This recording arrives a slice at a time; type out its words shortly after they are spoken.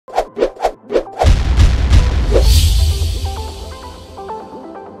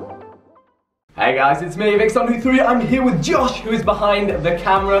Hey guys, it's me, Vikk. I'm here with Josh, who is behind the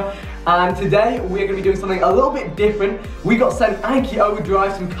camera, and today we're going to be doing something a little bit different. We got sent ANKI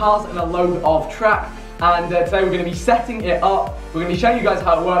OVERDRIVE, some cars and a load of track, and today we're going to be setting it up. We're going to be showing you guys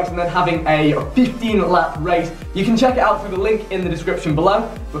how it works and then having a 15-lap race. You can check it out through the link in the description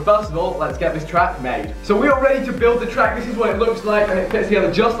below, but first of all, let's get this track made. So we are ready to build the track. This is what it looks like, and it fits together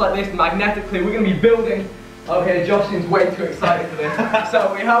just like this magnetically. We're going to be building. Okay, Josh seems way too excited for this.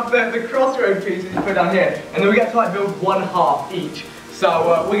 So we have the crossroad pieces you put down here, and then we get to like build one half each.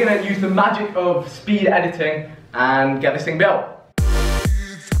 So we're gonna use the magic of speed editing and get this thing built.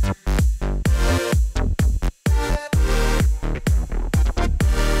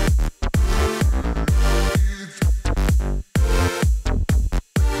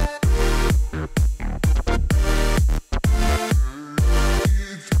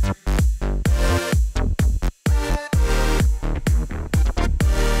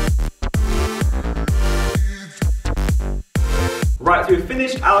 Right, so we've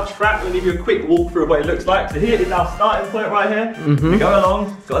finished our track. I'm going to give you a quick walkthrough of what it looks like. So here is our starting point right here. We go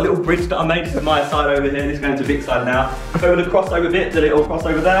along, it's got a little bridge that I made. This is my side over here, this is going to Vick's side now. Go with the crossover bit, the little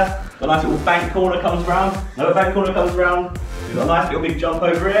crossover there. A nice little bank corner comes round, another bank corner comes round. We've got a nice little big jump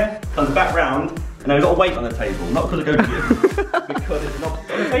over here, comes back round, and then we've got a weight on the table. Not because I go to you, because it's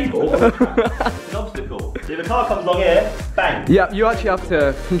not on the table, on the track. It's an obstacle. So if a car comes along here, bang. Yeah, you actually have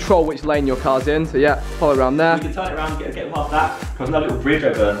to control which lane your car's in, so yeah, follow around there. You can turn it around, get past that. Comes another little bridge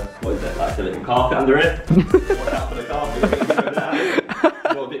over, what is it, like a little carpet under it. Watch out for the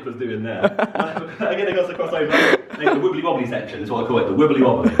carpet. What Vick was doing there. Again, it goes across over. The wibbly wobbly section is what I call it, the wibbly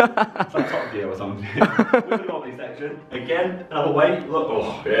wobbly. It's like Top Gear or something. Wibbly wobbly section. Again, another weight. Look,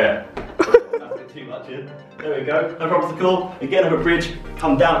 oh yeah. That's a bit too much in. There we go. Another obstacle. Again, another bridge.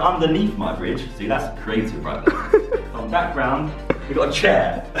 Come down underneath my bridge. See, that's creative right there. Come back round. We've got a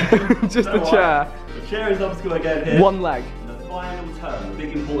chair. Just a chair. The chair is an obstacle again here. One leg. And the final turn, the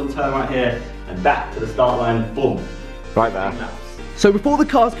big important turn right here, and back to the start line. Boom. Right there. So before the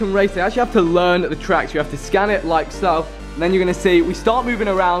cars can race, they actually have to learn the tracks. You have to scan it like so, and then you're gonna see we start moving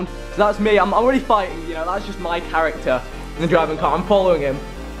around. So that's me. I'm already fighting. You know, that's just my character in the driving car. I'm following him.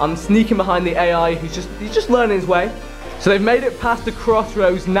 I'm sneaking behind the AI. He's just learning his way. So they've made it past the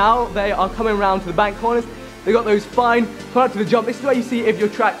crossroads. Now they are coming around to the bank corners. They got those fine. Come up to the jump. This is where you see if your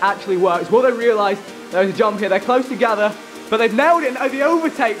track actually works. Will they realise there's a jump here? They're close together, but they've nailed it. The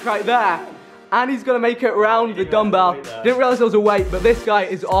overtake right there. And he's gonna make it around the dumbbell. Didn't realize there was a weight, but this guy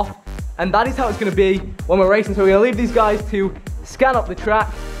is off. And that is how it's gonna be when we're racing. So we're gonna leave these guys to scan up the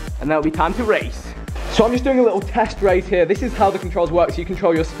track, and then it'll be time to race. So I'm just doing a little test race here. This is how the controls work. So you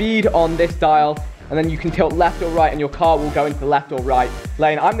control your speed on this dial, and then you can tilt left or right, and your car will go into the left or right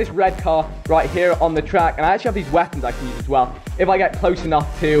lane. I'm this red car right here on the track, and I actually have these weapons I can use as well. If I get close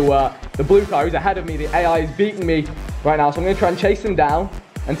enough to the blue car who's ahead of me, the AI is beating me right now. So I'm gonna try and chase him down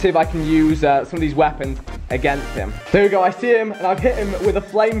and see if I can use some of these weapons against him. There we go, I see him, and I've hit him with a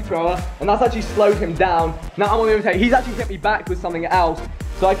flamethrower, and that's actually slowed him down. Now I'm on the overtake. He's actually hit me back with something else,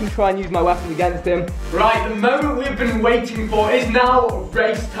 so I can try and use my weapons against him. Right, the moment we've been waiting for is now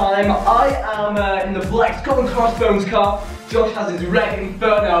race time. I am in the black Scotland Crossbones car. Josh has his red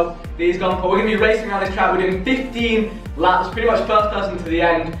Inferno that he's gone for. We're gonna be racing around this track. We're doing 15 laps, pretty much first person to the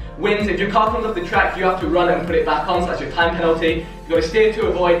end wins. If your car comes off the track, you have to run it and put it back on, so that's your time penalty. You've got to steer to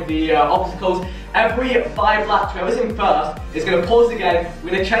avoid the obstacles. Every 5 laps, whoever's in first is going to pause again.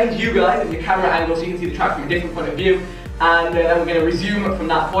 We're going to change you guys and your camera angle so you can see the track from a different point of view. And then we're going to resume from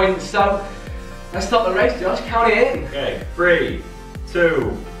that point. So, let's start the race, Josh. Count it in. Okay, 3, 2,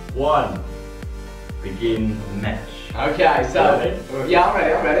 1. Begin match. Okay, so, ready? Yeah,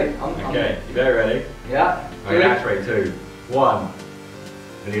 I'm ready. Okay, you very ready? Yeah. Okay, that's 3, 2, 1.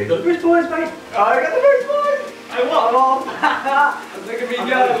 And you got the bridge boys, mate. Oh, I got the bridge boys. I what? Look at me go.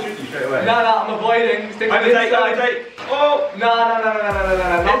 I'm shoot you straight away. No, I'm avoiding. Stick with the inside. Oh! No.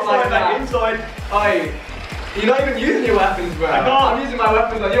 Not Inside, like that. mate, inside. Oi. You're not even using your weapons, bro. I can't. I'm using my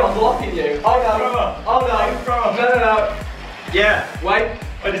weapons on you. I'm blocking you. Oh no. Oh no. No. Yeah. Wait.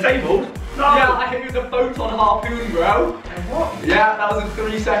 I'm disabled. No. Yeah, I hit you with a photon harpoon, bro. What? Yeah, that was a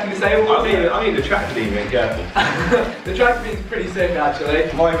 3-second disable. I need the track to be very careful. The track beam's pretty sick,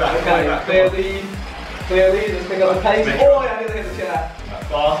 actually. My back, okay, my back. Clear lead, let's pick up the pace. Oh, yeah, I'm gonna hit the chair.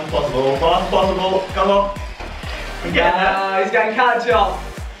 Fast as possible, come on. I'm getting there. He's getting catch up.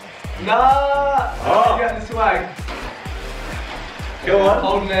 Nah, he's getting the swag. Go on.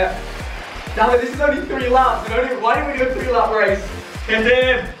 Holding it. Damn it, this is only 3 laps. Why didn't we do a 3-lap race? Hit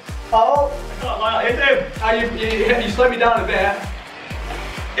him. Oh. I can't lie, hit him. You slowed me down a bit.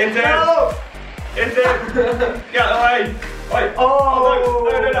 Hit him. No. Hit him. Get away. Wait. Oh.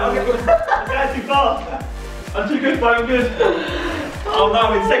 No. I'm going too fast. I'm too good, mate. I'm good. Oh no,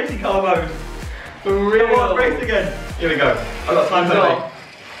 I'm in safety car mode. For real. Come on, race again. Here we go. I've got time to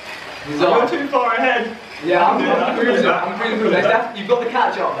make. You're too far ahead. Yeah, I'm cruising. I'm cruising through this. You've got the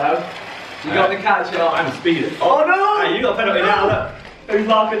catch up though. You got the catch up. I'm speeding. Oh no! Hey, you got a penalty now. Look. Who's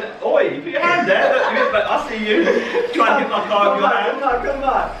laughing? Oi, put your hand there. Look, I see you. Try and hit my car with your hand. Come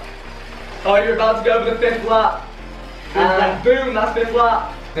back. Oh, you're about to go over the 5th lap. And boom, that's 5th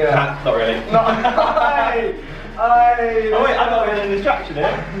lap. Yeah. Not really. No. Oh wait, I got a distraction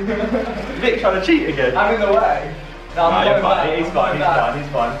here. Vikk trying to cheat again. I'm in the way. No, I'm coming back. He's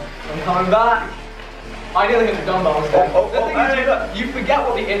fine. I'm coming back. I nearly hit the dumbbells. The thing is, you forget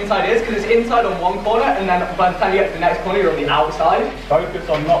what the inside is because it's inside on one corner, and then by the time you get to the next corner, you're on the outside. Focus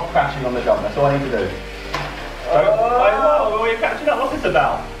on not crashing on the jump. That's all I need to do. Whoa, you're catching up. What's this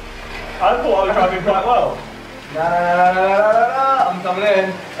about? I thought I was driving quite well. No, I'm coming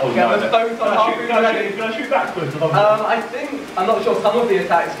in. Oh, get the photon halfway ready. Can I shoot backwards? I'm not sure, some of the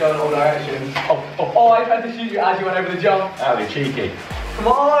attacks go in all directions. Oh, I tried to shoot you as you went over the jump. That'd be cheeky. Come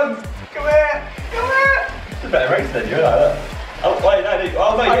on! Come here! It's a better race than you, like that. Oh, wait, no,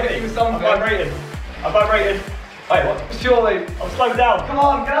 I hit you with something. I'm vibrating. Wait, what? Surely. I'm slowed down. Come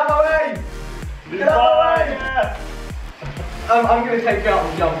on, get out of my way! Get out of my way! Yeah. I'm going to take you out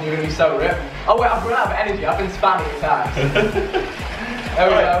on the jump and you're going to be so ripped. Oh wait, I've run out of energy. I've been spamming attacks. There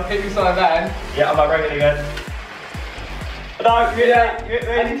we go, hit you something then. Yeah, I'm vibrating again. No, you hit me.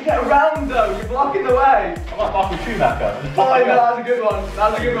 I need to get around though, you're blocking the way. I'm like Michael Schumacher. Oh no, that was a good one. That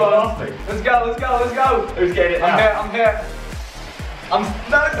was a good one. Let's go. Who's getting it now? I'm here.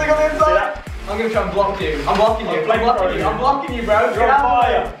 No, stick on the inside. I'm going to try and block you. I'm blocking you, I'm blocking you, bro. You're on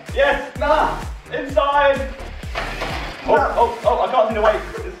fire. Yes. Nah. Inside. Oh, I can't see the weight.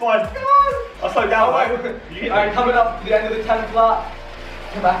 It's fine. Come on. I slowed down, right? Alright, coming up to the end of the 10th lap.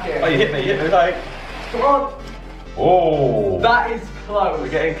 Come back in. Oh, you hit me, like. Come on. Oh. That is close. We're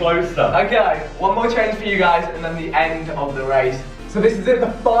getting closer. Okay, one more change for you guys and then the end of the race. So this is it,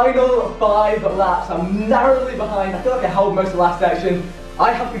 the final 5 laps. I'm narrowly behind. I feel like I held most of the last section.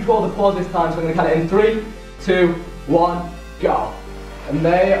 I have control of the pause this time, so I'm going to count it in 3, 2, 1, go. And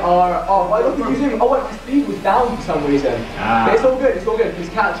they are, oh, why look at you zoom. Oh wait, my speed was down for some reason. But it's all good, It's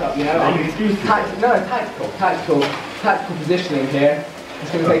catch up, you know. Tactical positioning here.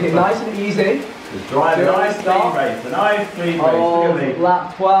 It's going to take it nice and easy. Just drive a nice speed race, Look at me.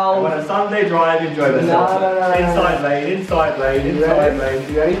 Lap 12. And when a Sunday drive, enjoy myself. Inside lane. You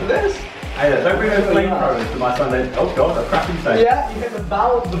ready for this? Hey, don't bring those flamethrowers to my Sunday. Oh god, a crashing safe. Yeah, you hit the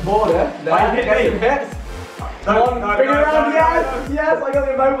bow of the border. There, hit get some hits. Come on, bring it around, yes, I got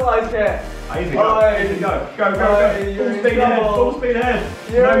the immobilized hit. Easy, go. Go. Full speed ahead.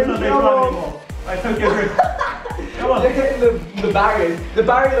 No Sunday drive anymore. Hey, Tokyo Drift. Come on. You're hitting the barriers. The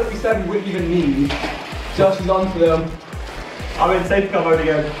barrier that we said we wouldn't even need. Josh is onto them. I'm in safety car mode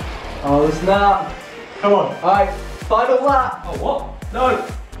again. Oh, the snap. Come on. Alright, final lap. Oh, what? No.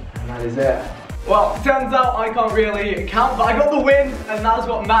 And that is it. Well, turns out I can't really count, but I got the win, and that's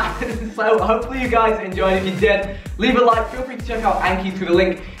what matters. So hopefully you guys enjoyed. If you did, leave a like. Feel free to check out Anki through the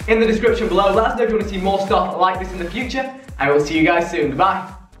link in the description below. Let us know if you want to see more stuff like this in the future, and we'll see you guys soon. Bye.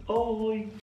 Bye.